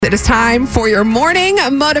It is time for your morning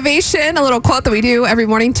motivation, a little quote that we do every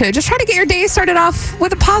morning to just try to get your day started off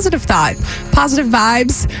with a positive thought, positive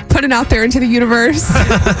vibes, put it out there into the universe.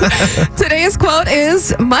 Today's quote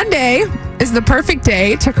is, Monday is the perfect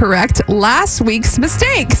day to correct last week's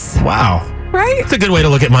mistakes. Wow. Right? It's a good way to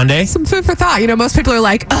look at Monday. Some food for thought. You know, most people are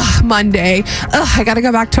like, ugh, Monday. Ugh, I got to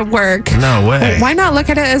go back to work. No way. Why not look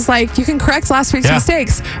at it as like you can correct last week's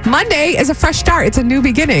mistakes? Monday is a fresh start. It's a new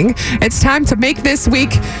beginning. It's time to make this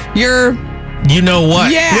week your... You know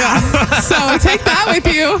what? Yeah. So take that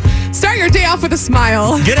with you. Start your day off with a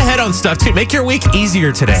smile. Get ahead on stuff, too. Make your week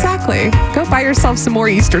easier today. Exactly. Go buy yourself some more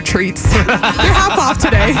Easter treats. You're half off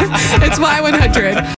today. It's Y100.